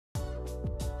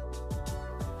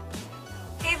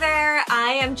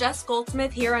Hi, I'm Jess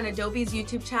Goldsmith here on Adobe's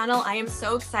YouTube channel. I am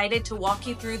so excited to walk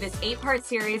you through this 8-part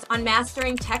series on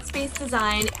mastering text-based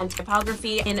design and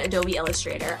typography in Adobe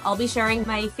Illustrator. I'll be sharing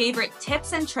my favorite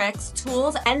tips and tricks,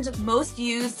 tools, and most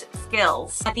used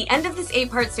skills. At the end of this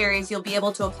 8-part series, you'll be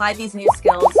able to apply these new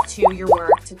skills to your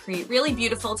work to create really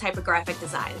beautiful typographic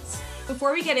designs.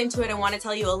 Before we get into it, I want to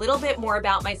tell you a little bit more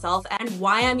about myself and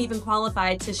why I'm even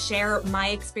qualified to share my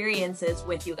experiences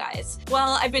with you guys.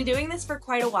 Well, I've been doing this for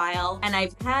quite a while, and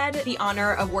I've had the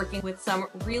honor of working with some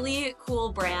really cool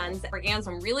brands, working on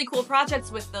some really cool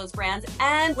projects with those brands,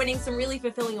 and winning some really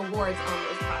fulfilling awards on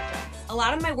those projects. A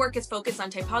lot of my work is focused on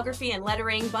typography and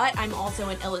lettering, but I'm also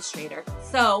an illustrator.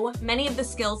 So many of the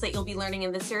skills that you'll be learning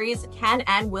in this series can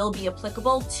and will be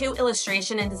applicable to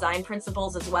illustration and design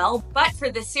principles as well. But for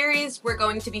this series, we're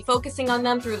going to be focusing on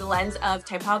them through the lens of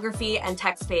typography and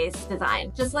text-based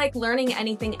design. Just like learning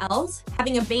anything else,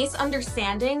 having a base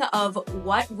understanding of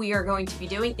what we are going to be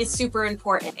doing is super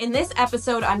important. In this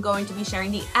episode, I'm going to be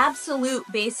sharing the absolute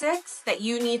basics that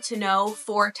you need to know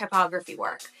for typography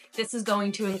work. This is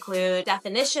going to include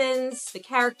definitions, the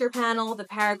character panel, the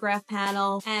paragraph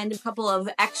panel, and a couple of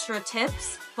extra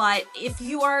tips. But if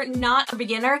you are not a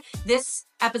beginner, this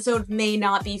episode may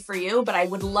not be for you, but I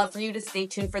would love for you to stay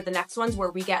tuned for the next ones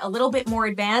where we get a little bit more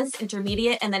advanced,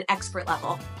 intermediate, and then expert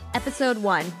level. Episode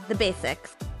 1, the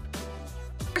basics.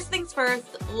 First things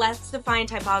first, let's define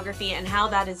typography and how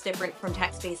that is different from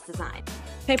text-based design.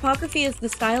 Typography is the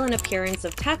style and appearance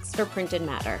of text or printed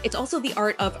matter. It's also the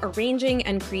art of arranging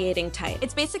and creating type.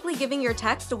 It's basically giving your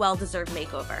text a well-deserved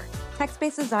makeover.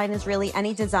 Text-based design is really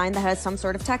any design that has some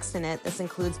sort of text in it. This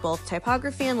includes both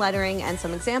typography and lettering, and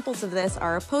some examples of this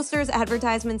are posters,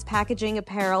 advertisements, packaging,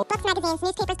 apparel, books, magazines,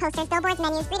 newspapers, posters, billboards,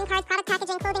 menus, greeting cards, product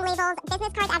packaging, clothing labels,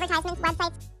 business cards, advertisements,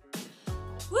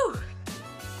 websites. Whew.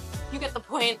 You get the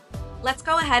point. Let's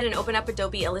go ahead and open up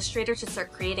Adobe Illustrator to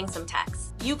start creating some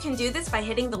text. You can do this by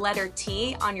hitting the letter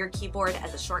T on your keyboard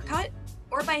as a shortcut,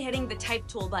 or by hitting the Type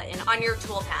tool button on your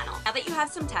tool panel. Now that you have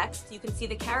some text, you can see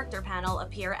the character panel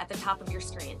appear at the top of your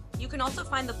screen. You can also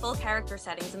find the full character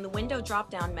settings in the window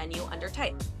drop-down menu under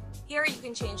Type. Here you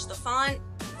can change the font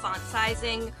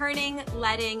sizing, kerning,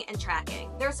 leading, and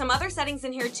tracking. There are some other settings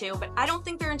in here too, but I don't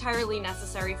think they're entirely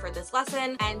necessary for this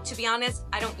lesson, and to be honest,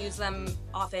 I don't use them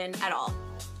often at all.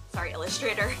 Sorry,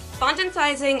 Illustrator. Font and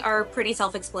sizing are pretty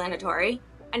self-explanatory,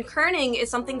 and kerning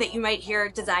is something that you might hear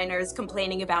designers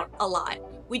complaining about a lot.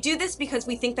 We do this because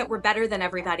we think that we're better than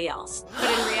everybody else.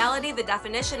 But in reality, the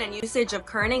definition and usage of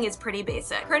kerning is pretty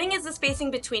basic. Kerning is the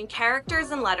spacing between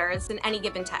characters and letters in any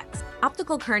given text.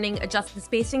 Optical kerning adjusts the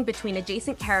spacing between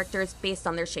adjacent characters based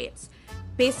on their shapes,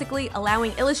 basically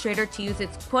allowing Illustrator to use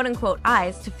its quote-unquote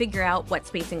eyes to figure out what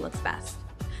spacing looks best.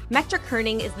 Metric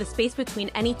kerning is the space between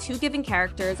any two given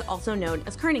characters, also known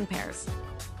as kerning pairs.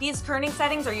 These kerning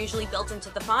settings are usually built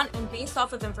into the font and based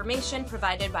off of information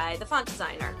provided by the font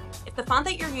designer. If the font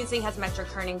that you're using has metric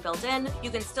kerning built in, you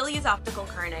can still use optical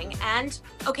kerning and...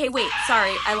 Okay, wait,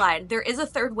 sorry, I lied. There is a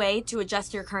third way to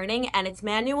adjust your kerning, and it's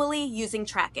manually using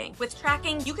tracking. With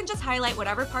tracking, you can just highlight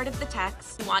whatever part of the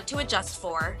text you want to adjust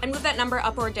for and move that number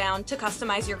up or down to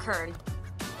customize your kern.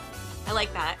 I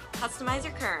like that. Customize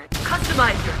your kern.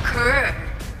 Customize your kern!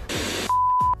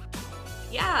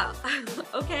 Yeah,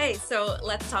 okay, so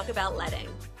let's talk about leading.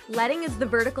 Leading is the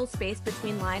vertical space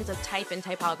between lines of type and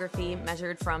typography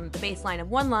measured from the baseline of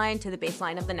one line to the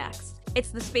baseline of the next. It's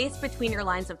the space between your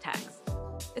lines of text.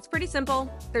 It's pretty simple,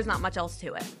 there's not much else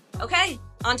to it. Okay,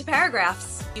 on to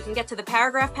paragraphs. You can get to the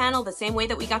paragraph panel the same way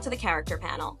that we got to the character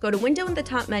panel. Go to Window in the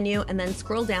top menu and then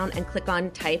scroll down and click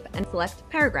on Type and select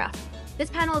Paragraph. This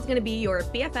panel is going to be your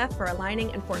BFF for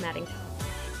aligning and formatting.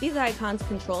 These icons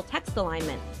control text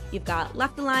alignment. You've got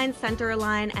left align, center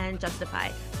align, and justify.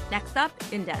 Next up,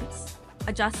 indents.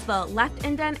 Adjust the left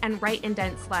indent and right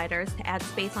indent sliders to add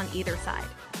space on either side.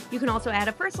 You can also add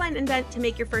a first line indent to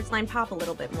make your first line pop a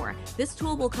little bit more. This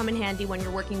tool will come in handy when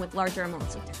you're working with larger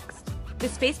amounts of text. The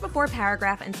space before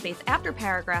paragraph and space after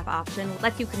paragraph option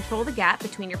lets you control the gap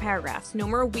between your paragraphs. No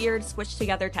more weird squished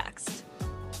together text.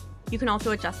 You can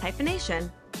also adjust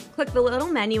hyphenation. Click the little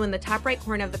menu in the top right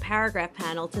corner of the paragraph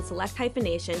panel to select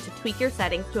hyphenation to tweak your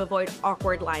settings to avoid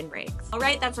awkward line breaks. All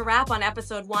right, that's a wrap on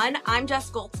episode 1. I'm Jess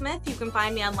Goldsmith. You can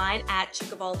find me online at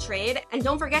Chick of All Trade. And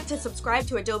don't forget to subscribe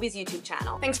to Adobe's YouTube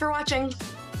channel. Thanks for watching.